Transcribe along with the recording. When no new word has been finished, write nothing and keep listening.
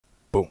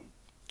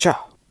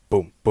cha,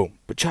 boom, boom,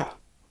 cha,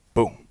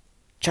 boom,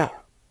 cha.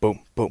 Boom,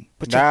 boom.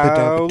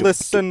 Now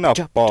listen up,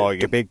 all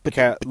you big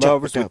cat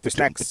lovers with your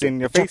snacks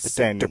in your face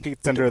and your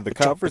feet under the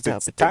covers.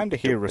 It's time to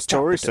hear a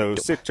story, so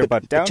sit your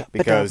butt down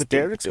because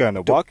Derek's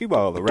gonna walk you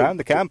all around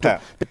the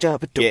compound.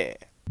 Yeah.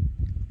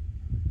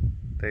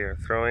 They are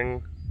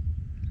throwing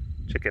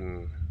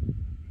chicken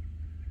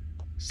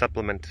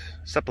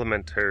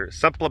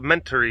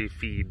supplementary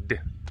feed.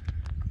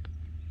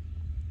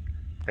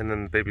 And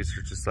then the babies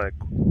are just like,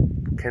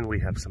 can we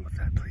have some of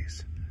that,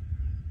 please?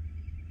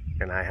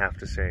 And I have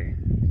to say,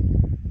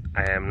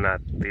 I am not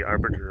the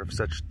arbiter of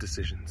such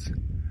decisions.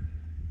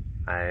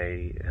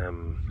 I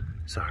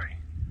am sorry.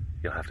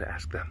 You'll have to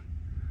ask them.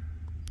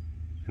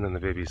 And then the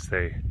babies,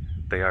 they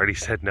already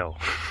said no.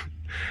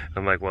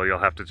 I'm like, well, you'll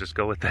have to just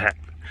go with that.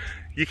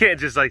 You can't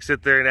just like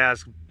sit there and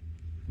ask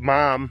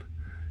mom,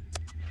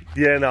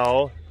 you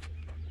know,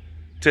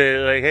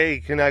 to like, hey,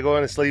 can I go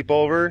on a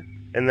sleepover?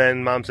 And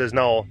then mom says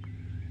no.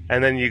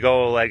 And then you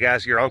go like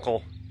ask your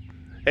uncle,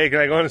 hey, can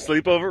I go on a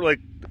sleepover? Like,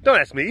 don't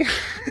ask me.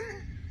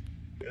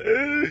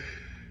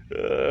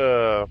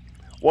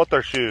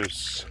 Wōtęr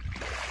Shüs.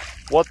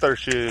 Wōtęr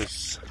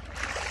Shüs.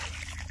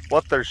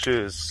 Wōtęr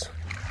Shüs.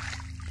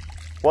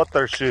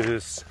 Wōtęr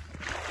Shüs.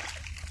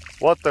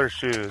 Wōtęr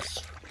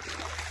Shüs.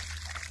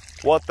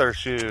 Wōtęr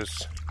Shüs.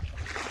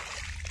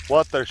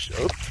 Wōtęr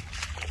Shüs.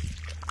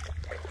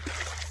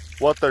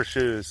 Wōtęr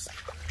Shüs.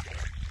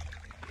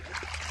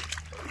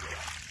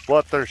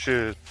 Wōtęr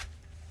Shüs.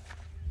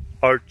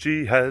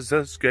 Archie has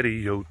a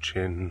sketty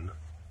chin.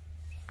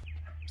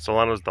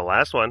 Solano's the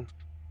last one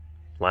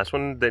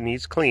that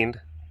needs cleaned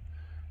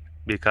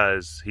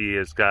because he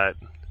has got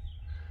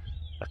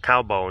a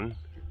cow bone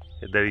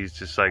that he's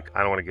just like,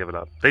 I don't want to give it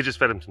up. They just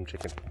fed him some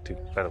chicken too,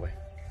 by the way.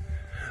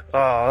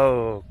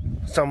 Oh,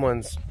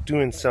 someone's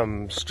doing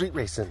some street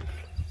racing.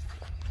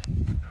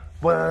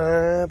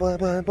 Blah, blah,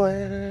 blah,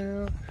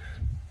 blah.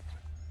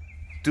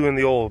 Doing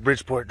the old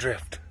Bridgeport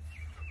drift.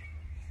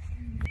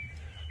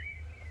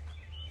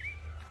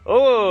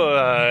 Oh,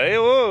 hey,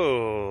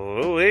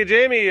 whoa. Oh, hey,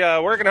 Jamie,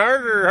 working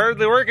hard or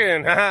hardly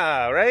working?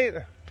 Haha, right?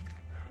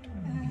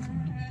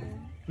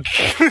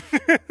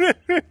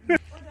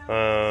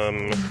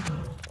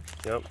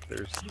 Yep,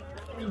 there's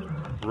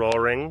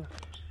roaring.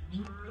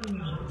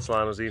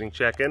 Solano's eating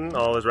chicken.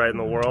 All is right in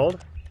the world.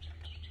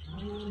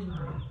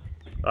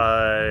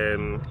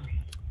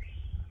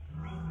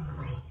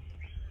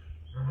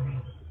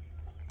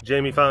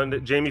 Jamie found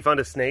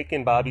a snake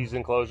in Bobby's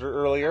enclosure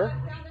earlier.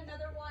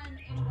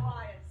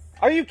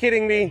 Are you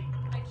kidding me?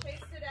 I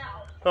chased it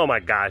out. Oh my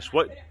gosh,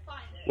 what?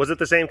 Was it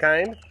the same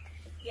kind?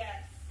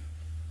 Yes.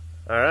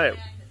 All right.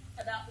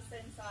 And about the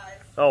same size.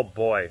 Oh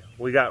boy,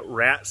 we got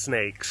rat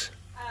snakes.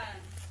 I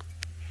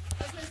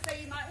was going to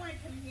say, you might want to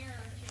come here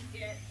and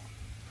get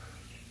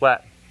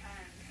What?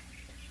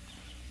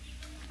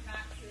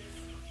 Max's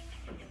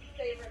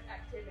favorite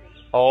activity.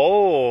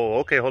 Oh,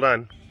 okay, hold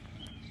on.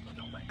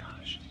 Oh my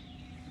gosh.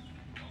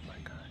 Oh my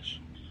gosh.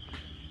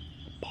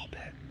 Ball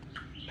pit.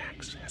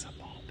 Max has a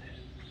ball pit.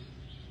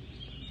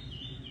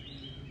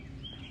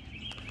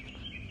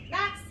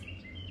 Max,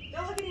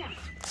 don't look at him.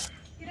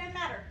 It doesn't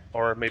matter.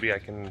 Or maybe I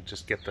can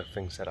just get the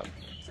thing set up.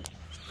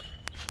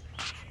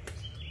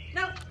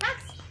 No,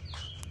 Max.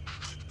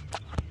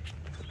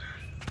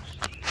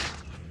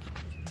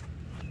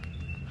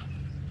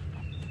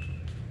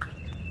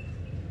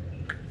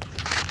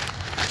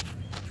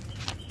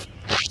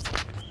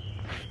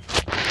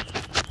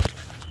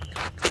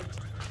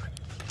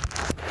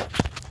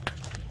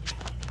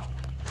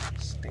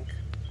 Stink.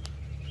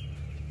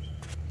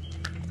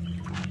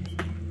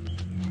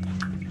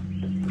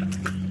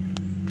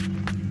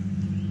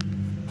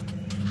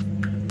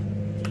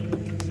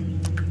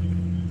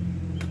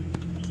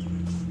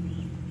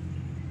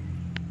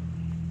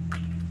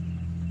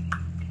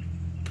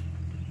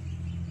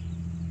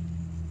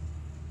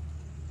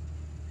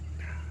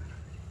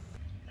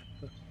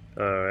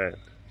 All right,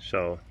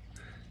 so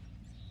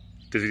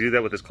does he do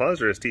that with his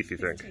claws or his teeth, you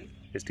think?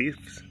 His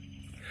teeth?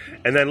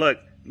 And then look,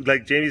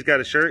 like Jamie's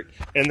got a shirt,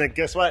 and then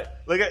guess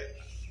what? Look at,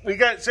 we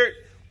got shirt.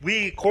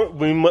 We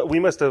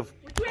must have.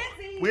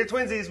 We're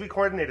twinsies. We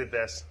coordinated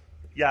this.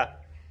 Yeah.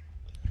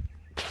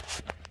 I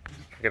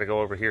gotta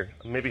go over here.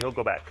 Maybe he'll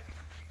go back.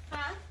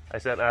 Huh?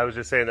 I was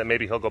just saying that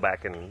maybe he'll go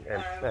back and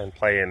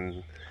play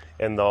in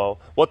the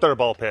Wōtęr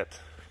ball pit.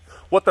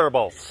 Wōtęr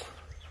balls.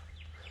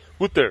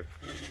 Wōtęr.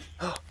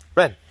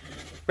 Ren.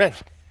 Ren.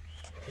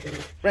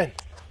 Ren.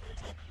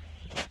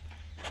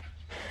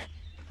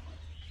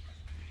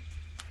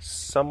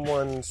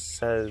 Someone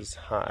says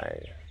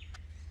hi.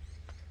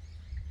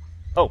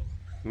 Oh,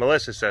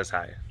 Melissa says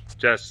hi.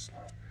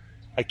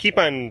 I keep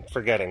on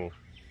forgetting.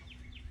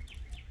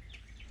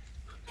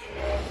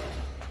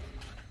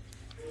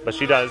 But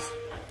she does.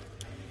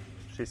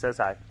 She says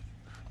hi.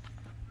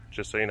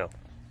 Just so you know.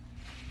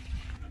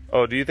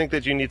 Oh, do you think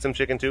that you need some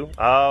chicken too?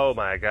 Oh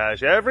my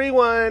gosh.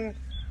 Everyone,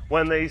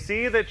 when they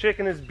see that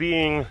chicken is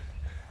being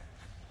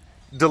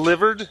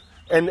delivered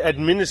and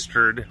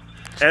administered,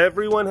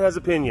 everyone has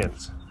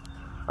opinions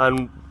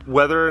on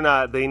whether or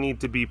not they need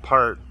to be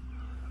part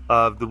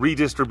of the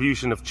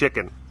redistribution of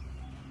chicken.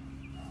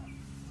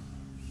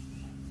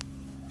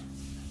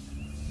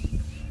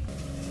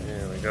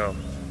 There we go.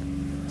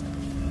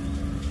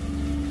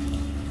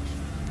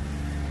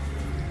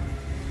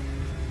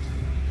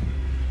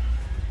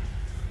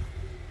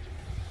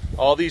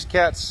 All these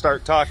cats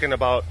start talking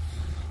about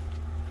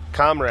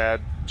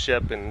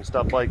comradeship and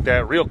stuff like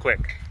that real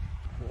quick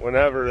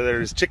whenever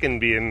there's chicken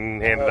being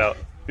handed out.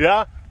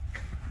 Yeah?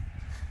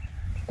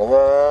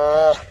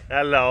 Hello.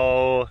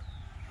 Hello.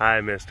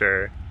 Hi,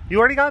 mister. You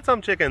already got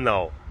some chicken,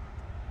 though.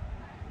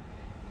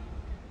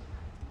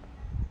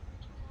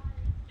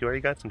 You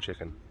already got some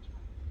chicken.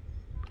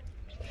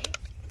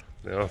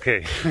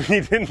 Okay.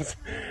 He didn't.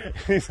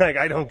 He's like,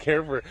 I don't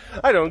care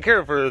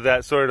for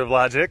that sort of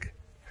logic.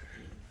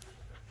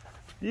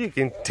 You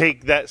can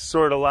take that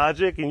sort of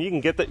logic and you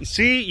can get that.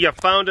 See, you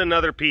found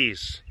another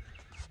piece.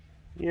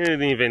 You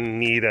didn't even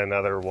need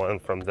another one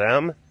from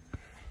them.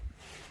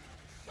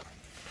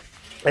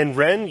 And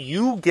Ren,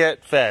 you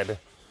get fed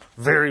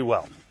very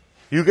well.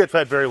 You get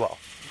fed very well.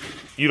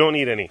 You don't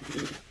need any.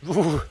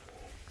 Ooh.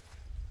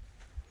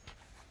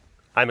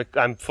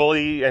 I'm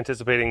fully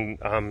anticipating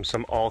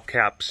some all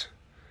caps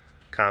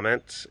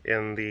comments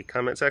in the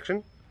comment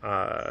section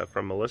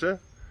from Melissa.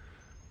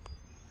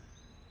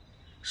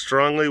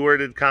 Strongly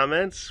worded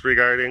comments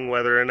regarding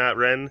whether or not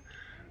Ren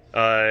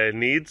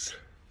needs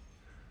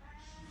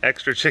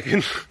extra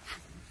chicken.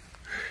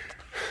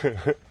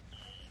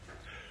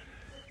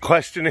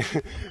 Questioning,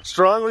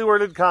 strongly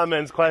worded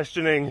comments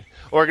questioning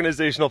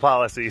organizational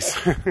policies.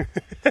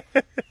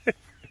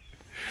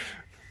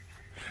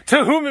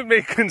 To whom it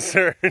may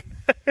concern.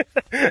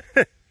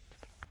 There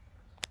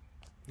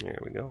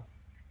we go.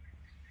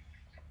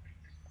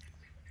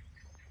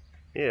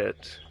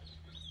 It's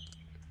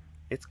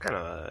kind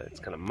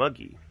of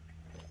muggy.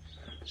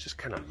 It's just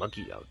kind of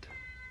muggy out.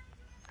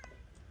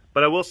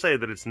 But I will say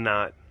that it's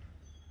not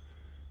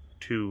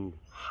too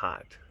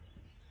hot.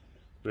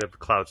 We have the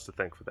clouds to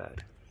thank for that.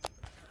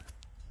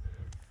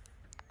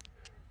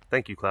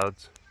 Thank you,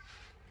 clouds.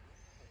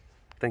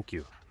 Thank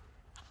you.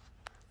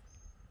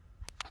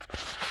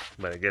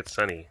 But it gets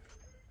sunny,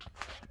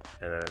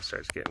 and then it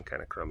starts getting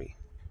kind of crummy.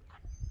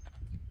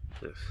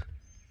 Ugh.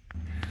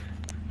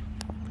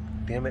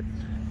 Damn it.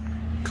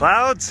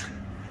 Clouds!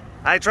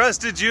 I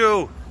trusted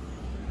you!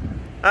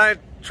 I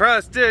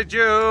trusted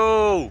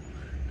you!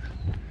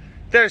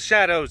 There's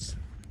shadows.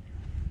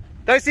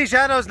 I see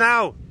shadows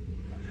now!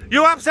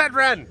 You upset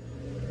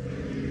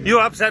Ren!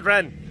 You upset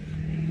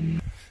Ren!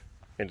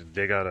 I had to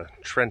dig out a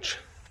trench.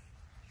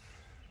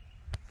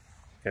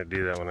 Gotta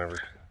do that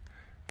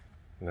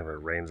whenever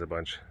it rains a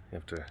bunch. You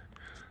have to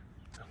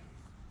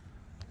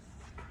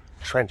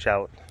trench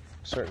out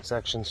certain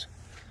sections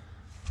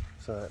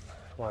so that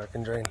water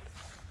can drain.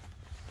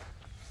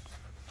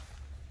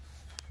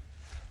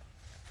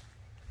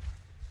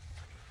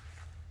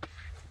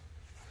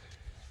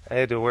 I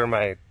had to wear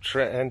my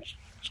trench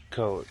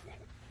coat,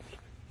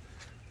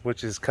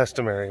 which is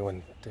customary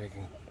when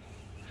digging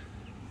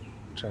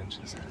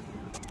trenches.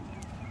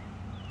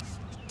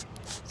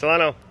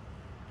 Solano.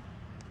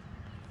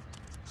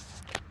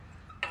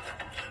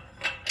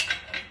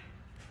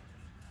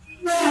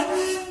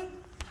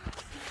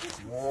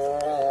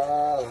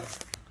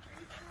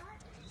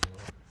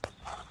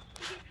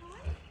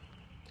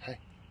 Hi.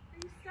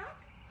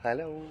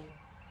 Hello.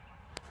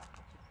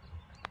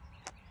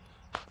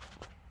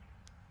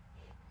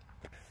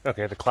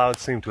 Okay, the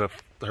clouds seem to have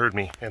heard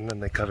me, and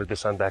then they covered the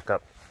sun back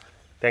up.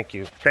 Thank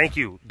you. Thank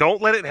you.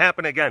 Don't let it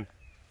happen again.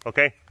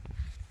 Okay?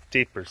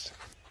 Jeepers.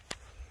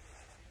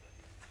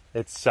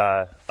 It's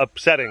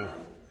upsetting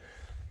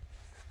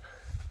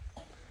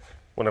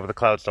whenever the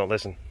clouds don't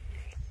listen.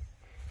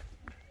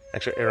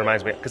 Actually, it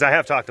reminds me, because I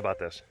have talked about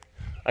this.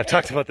 I've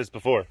talked about this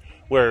before,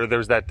 where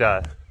there's that,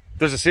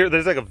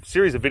 there's like a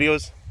series of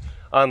videos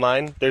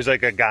online. There's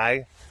like a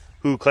guy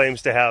who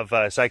claims to have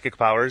psychic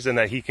powers and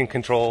that he can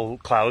control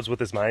clouds with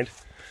his mind.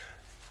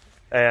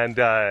 And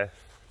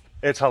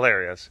it's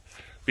hilarious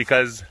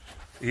because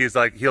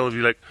he'll be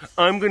like,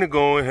 I'm gonna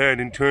go ahead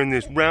and turn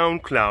this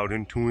round cloud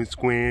into a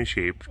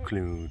square-shaped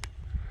cloud.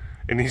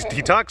 And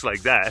he talks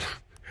like that.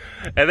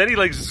 And then he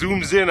like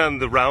zooms in on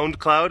the round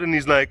cloud and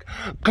he's like,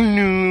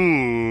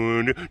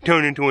 cloud,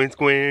 turn into a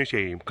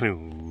square-shaped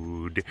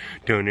cloud,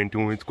 turn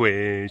into a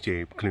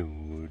square-shaped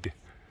cloud.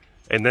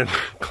 And then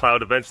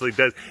cloud eventually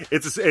does.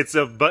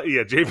 But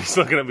yeah, JP's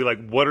looking at me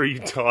like, what are you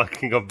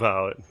talking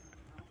about?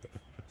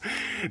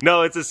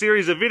 No, it's a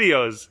series of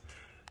videos.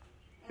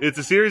 It's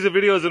a series of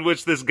videos in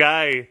which this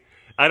guy,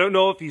 I don't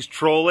know if he's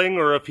trolling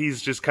or if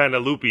he's just kind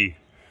of loopy.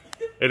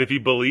 And if he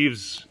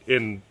believes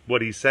in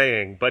what he's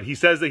saying. But he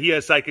says that he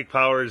has psychic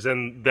powers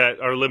and that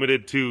are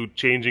limited to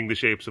changing the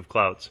shapes of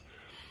clouds.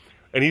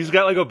 And he's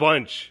got like a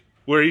bunch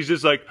where he's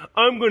just like,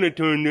 I'm going to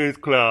turn this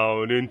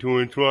cloud into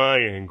a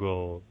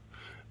triangle.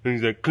 And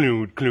he's like,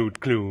 cloud, cloud,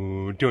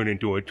 cloud, turn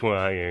into a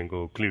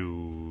triangle,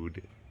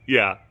 cloud.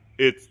 Yeah,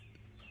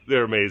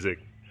 they're amazing.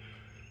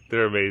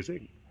 They're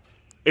amazing.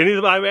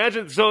 And I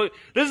imagine, so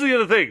this is the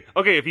other thing.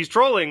 Okay, if he's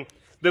trolling,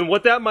 then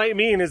what that might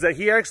mean is that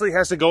he actually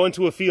has to go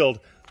into a field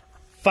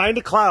find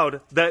a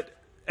cloud that,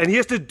 and he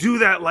has to do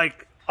that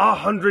like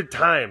 100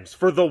 times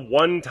for the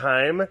one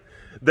time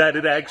that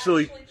it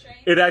actually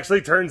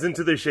turns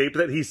into the shape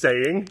that he's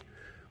saying,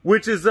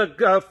 which is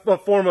a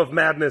form of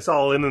madness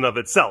all in and of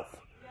itself.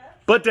 Yes.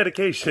 But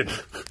dedication.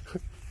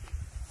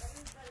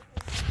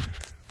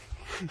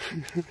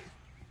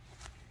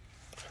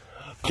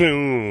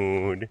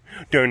 Cloud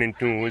turn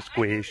into a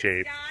square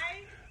shape.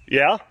 Guy,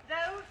 yeah?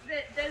 though,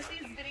 that does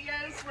these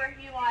videos where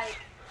he like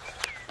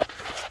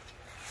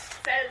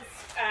says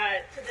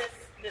to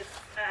this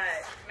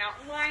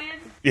mountain lion,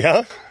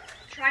 yeah?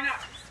 try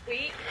not to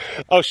squeak.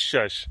 Oh,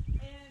 shush.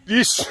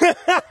 You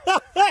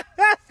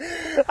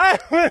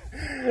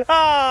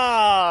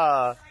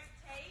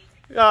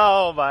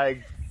oh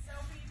my.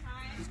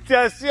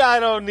 Just, I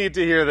don't need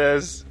to hear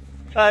this.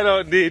 I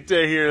don't need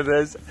to hear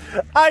this.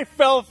 I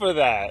fell for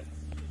that.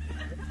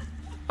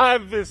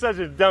 I'm such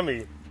a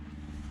dummy.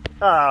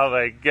 Oh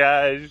my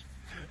gosh.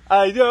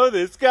 I know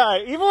this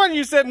guy. Even when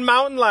you said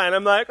mountain lion,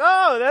 I'm like,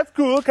 oh, that's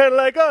cool, kind of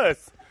like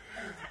us.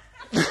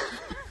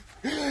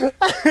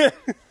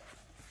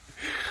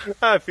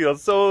 I feel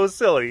so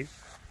silly.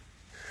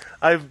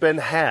 I've been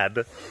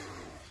had.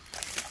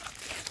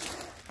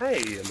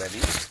 Hey,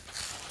 Amelie.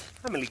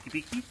 I'm a leaky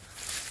peaky.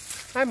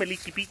 I'm a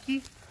leaky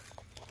peaky.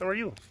 How are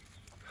you?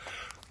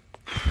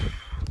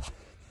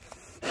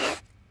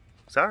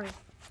 Sorry.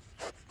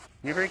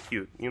 You're very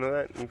cute. You know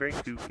that? You're very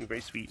cute. You're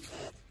very sweet.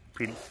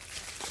 Pretty.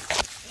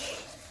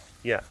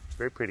 Yeah,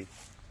 very pretty.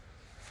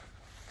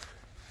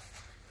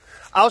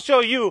 I'll show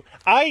you.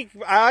 I'm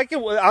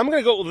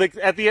gonna go like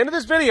at the end of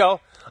this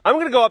video. I'm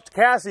gonna go up to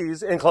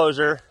Cassie's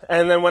enclosure,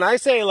 and then when I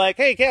say like,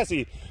 "Hey,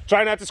 Cassie,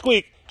 try not to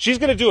squeak," she's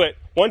gonna do it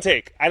one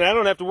take, and I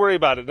don't have to worry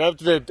about it. I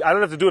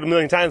don't have to do it a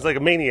million times like a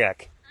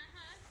maniac.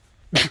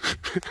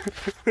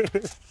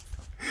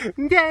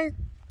 Okay.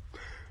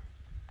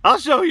 I'll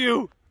show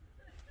you.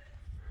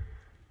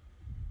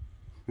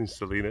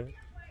 Selena.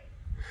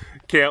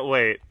 Can't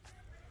wait.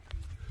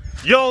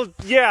 You'll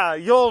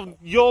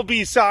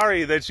be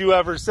sorry that you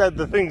ever said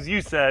the things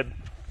you said.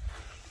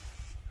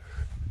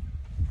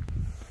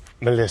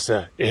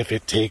 Melissa, if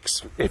it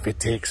takes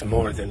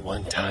more than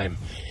one time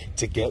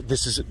to get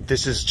this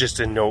is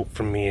just a note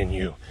from me and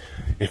you.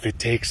 If it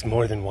takes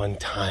more than one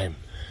time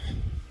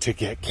to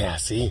get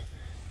Cassie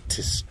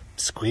to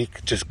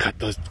squeak, just cut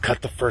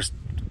the first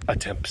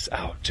attempts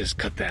out. Just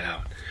cut that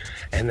out.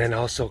 And then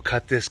also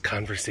cut this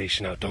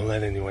conversation out. Don't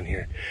let anyone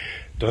hear.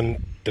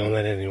 Don't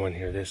let anyone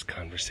hear this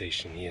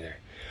conversation either.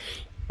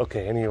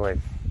 Okay, anyway.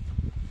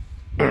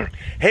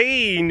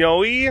 Hey,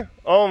 Noe.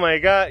 Oh my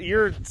god,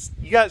 you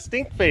got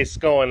stink face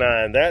going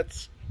on.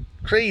 That's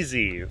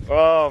crazy.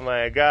 Oh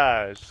my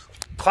gosh.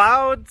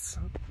 Clouds,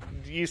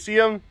 do you see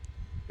them?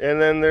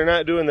 And then they're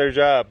not doing their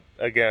job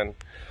again.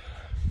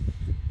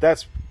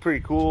 That's pretty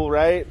cool,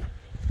 right?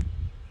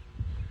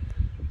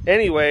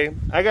 Anyway,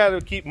 I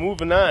gotta keep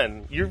moving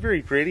on. You're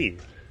very pretty.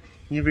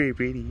 You're very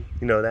pretty.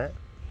 You know that?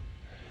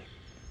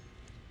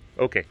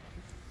 Okay.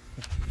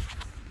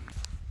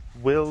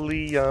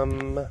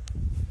 William.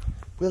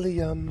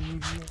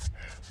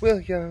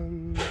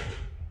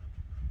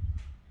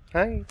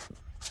 Hi.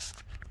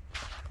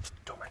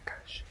 Oh my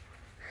gosh.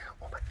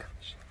 Oh my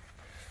gosh.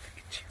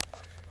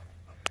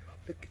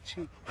 Look at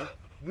you.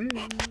 Woo.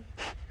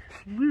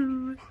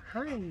 Woo.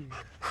 Hi.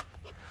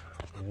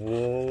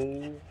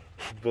 Whoa.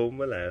 Whoa,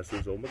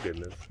 molasses. Oh my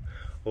goodness.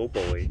 Oh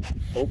boy.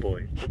 Oh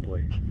boy. Oh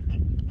boy.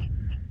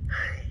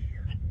 Hi.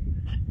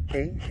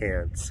 Hey,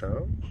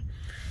 handsome.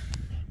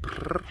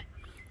 Brr.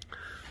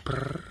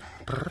 Brr.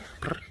 Brr.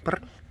 Brr. Brr.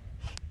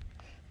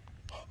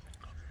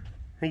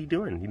 How you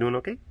doing? You doing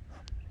okay?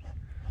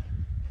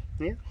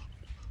 Yeah?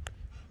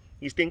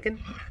 You stinking?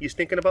 You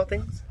stinking about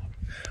things?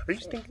 Are you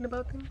stinking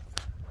about things?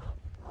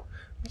 Are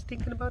you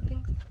stinking about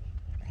things?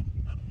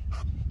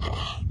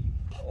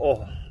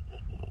 Oh.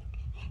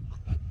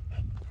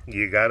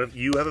 You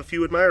have a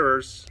few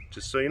admirers,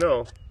 just so you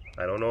know.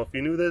 I don't know if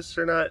you knew this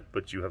or not,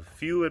 but you have a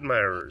few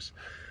admirers.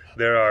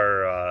 There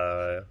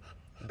are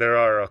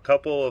a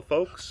couple of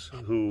folks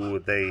who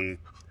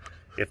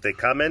if they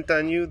comment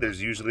on you,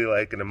 there's usually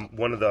like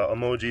one of the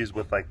emojis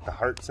with like the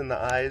hearts in the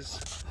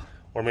eyes,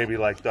 or maybe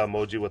like the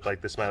emoji with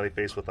like the smiley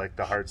face with like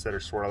the hearts that are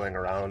swirling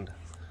around,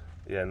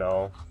 you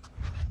know.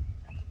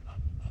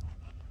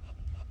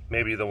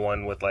 Maybe the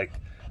one with like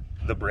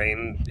the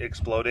brain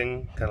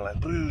exploding, kind of like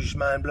 "Broosh,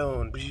 mind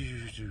blown."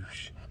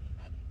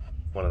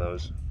 One of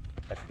those.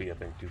 That could be a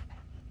thing too.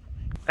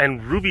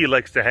 And Ruby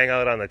likes to hang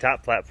out on the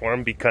top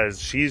platform because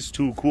she's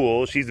too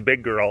cool. She's a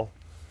big girl.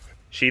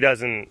 She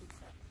doesn't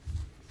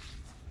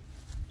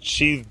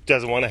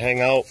want to hang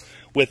out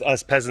with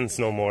us peasants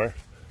no more.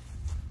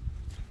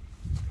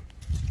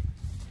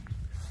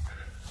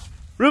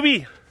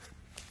 Ruby!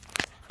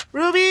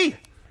 Ruby!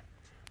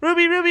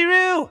 Ruby, Ruby,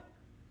 Roo!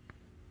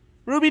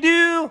 Ruby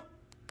Doo!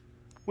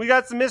 We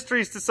got some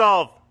mysteries to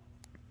solve.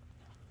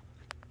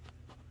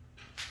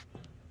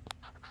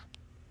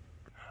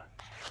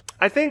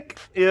 I think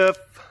if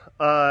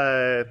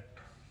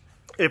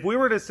we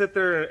were to sit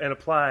there and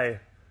apply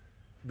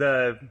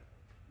the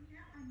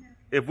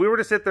if we were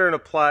to sit there and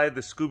apply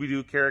the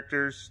Scooby-Doo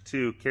characters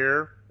to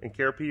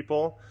care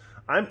people,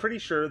 I'm pretty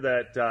sure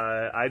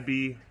that I'd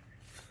be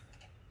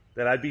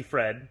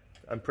Fred.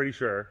 I'm pretty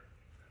sure.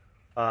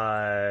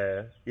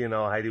 You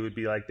know, Heidi would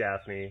be like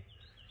Daphne.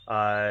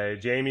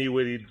 Jamie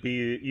would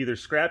be either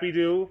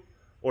Scrappy-Doo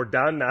or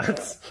Don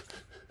Knotts.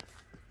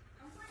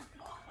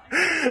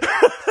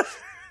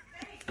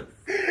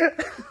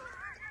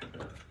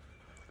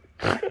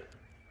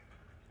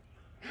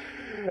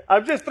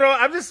 I'm just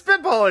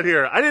spitballing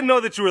here. I didn't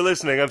know that you were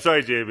listening. I'm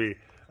sorry, Jamie.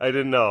 I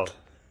didn't know.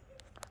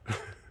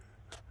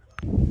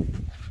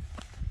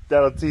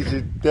 That'll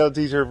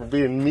teach her for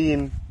being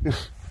mean.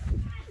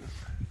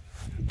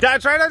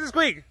 Dad, try not to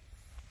squeak.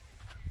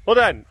 Hold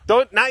on.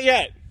 Not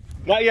yet.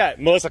 Not yet.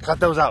 Melissa, cut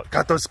those out.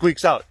 Cut those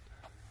squeaks out.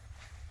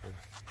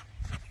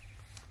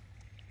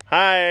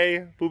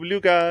 Hi.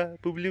 Poopaluka.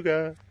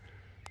 Poopaluka.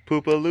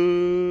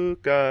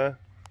 Poopaluka.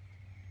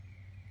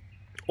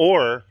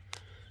 Or,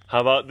 how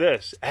about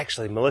this?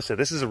 Actually, Melissa,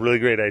 this is a really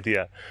great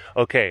idea.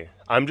 Okay,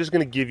 I'm just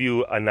going to give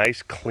you a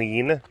nice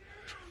clean,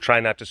 try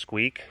not to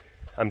squeak.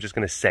 I'm just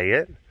going to say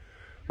it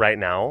right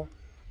now.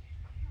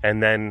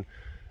 And then,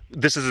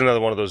 this is another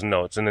one of those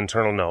notes, an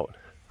internal note.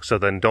 So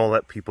then don't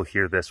let people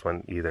hear this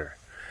one either.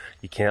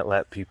 You can't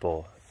let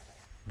people,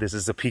 this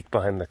is a peek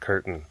behind the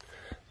curtain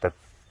that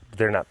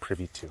they're not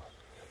privy to.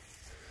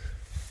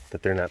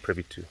 That they're not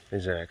privy to.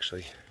 These are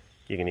actually,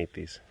 you can eat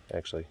these,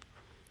 actually.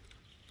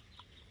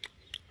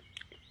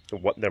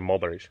 What, they're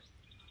mulberries.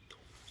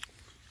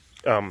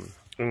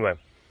 Anyway.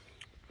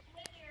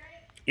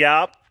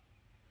 Yeah.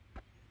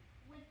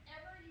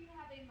 Whenever you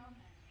have a moment.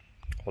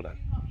 Hold on.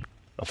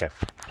 Okay.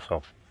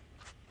 So,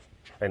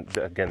 and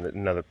again,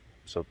 another.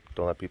 So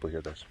don't let people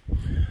hear this.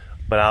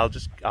 But I'll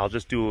just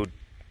do.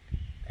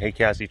 Hey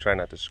Cassie, try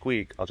not to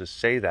squeak. I'll just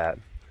say that.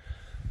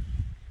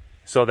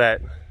 So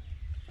that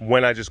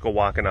when I just go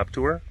walking up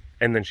to her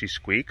and then she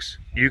squeaks,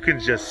 you can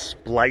just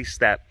splice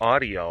that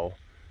audio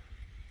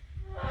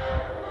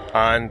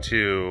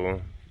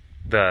onto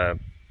the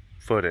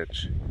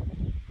footage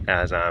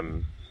as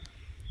I'm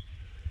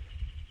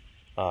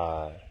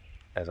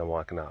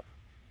walking up.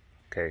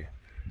 Okay,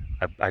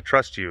 I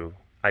trust you.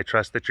 I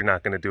trust that you're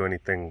not going to do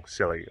anything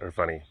silly or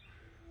funny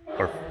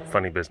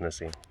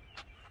businessy.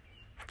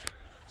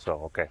 So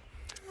okay.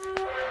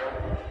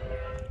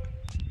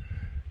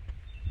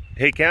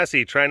 Hey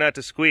Cassie, try not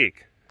to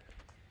squeak.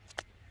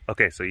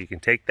 Okay, so you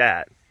can take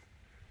that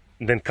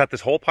and then cut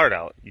this whole part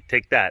out. You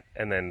take that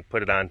and then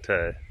put it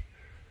onto,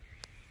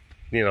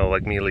 you know,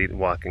 like me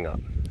walking up.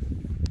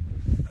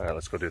 All right,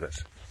 let's go do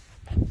this.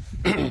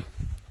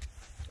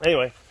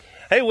 Anyway,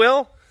 hey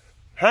Will,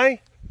 hi,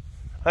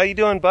 how you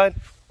doing, bud?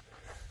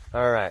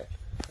 All right,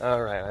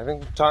 I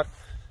think we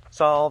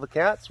saw all the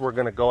cats. We're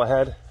gonna go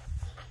ahead.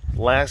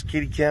 Last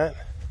kitty cat.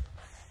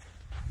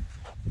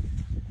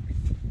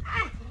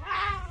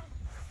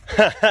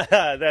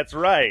 That's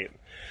right.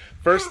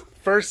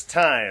 First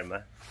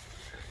time.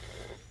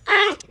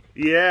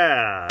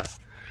 Yeah,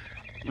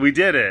 we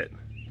did it.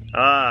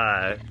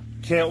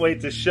 Can't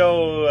wait to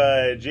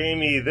show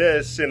Jamie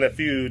this in a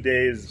few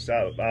days.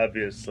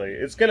 Obviously,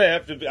 it's gonna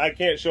have to be. I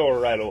can't show her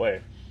right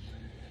away.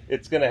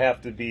 It's gonna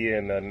have to be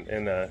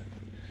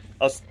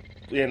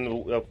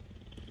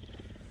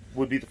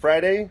would be the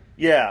Friday.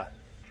 Yeah,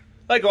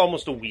 like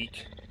almost a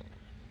week.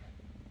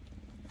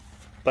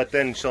 But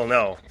then she'll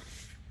know.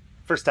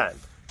 First time.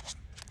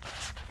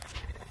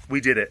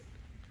 We did it.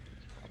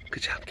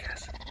 Good job,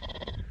 Cass.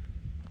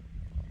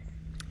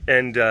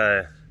 And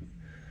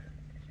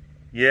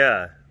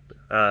yeah,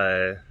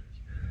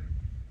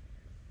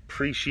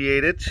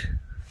 appreciate it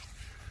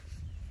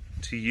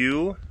to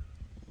you,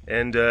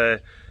 and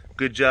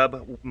good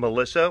job,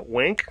 Melissa.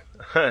 Wink.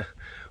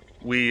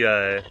 We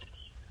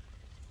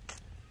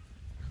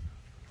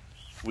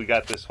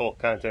got this whole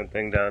content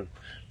thing done.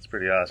 It's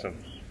pretty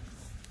awesome.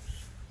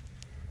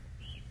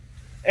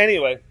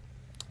 Anyway,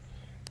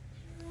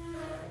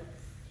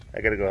 I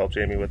gotta go help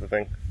Jamie with the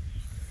thing.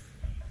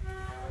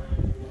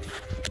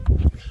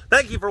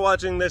 Thank you for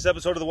watching this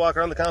episode of the Walk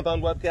Around the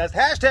Compound webcast.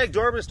 Hashtag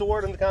Dorbist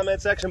Award in the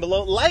comment section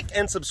below. Like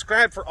and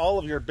subscribe for all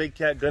of your big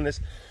cat goodness.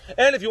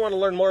 And if you want to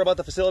learn more about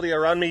the facility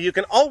around me, you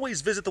can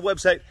always visit the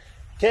website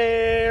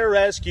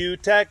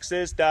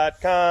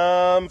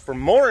KRescueTexas.com for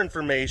more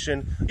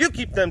information. You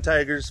keep them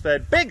tigers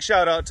fed. Big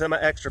shout out to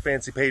my extra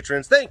fancy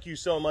patrons. Thank you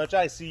so much.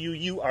 I see you.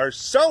 You are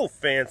so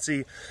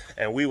fancy.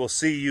 And we will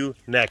see you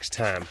next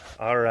time.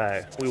 All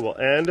right. We will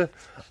end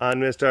on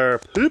Mr.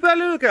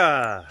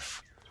 Poopaluka.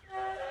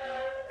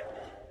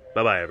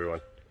 Bye-bye,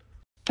 everyone.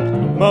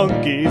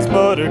 Monkey's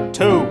buttered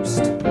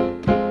toast.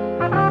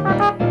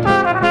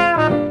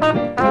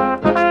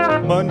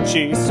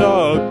 Munchie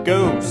saw a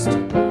ghost.